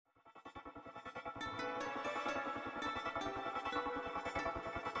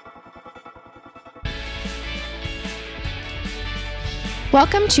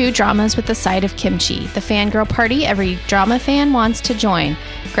Welcome to Dramas with a Side of Kimchi, the fangirl party every drama fan wants to join.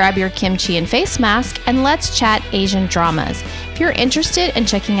 Grab your kimchi and face mask and let's chat Asian dramas. If you're interested in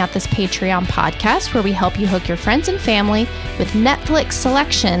checking out this Patreon podcast where we help you hook your friends and family with Netflix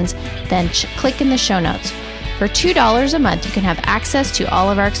selections, then click in the show notes. For $2 a month, you can have access to all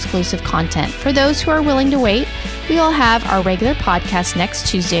of our exclusive content. For those who are willing to wait, we will have our regular podcast next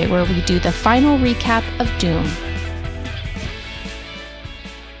Tuesday where we do the final recap of Doom.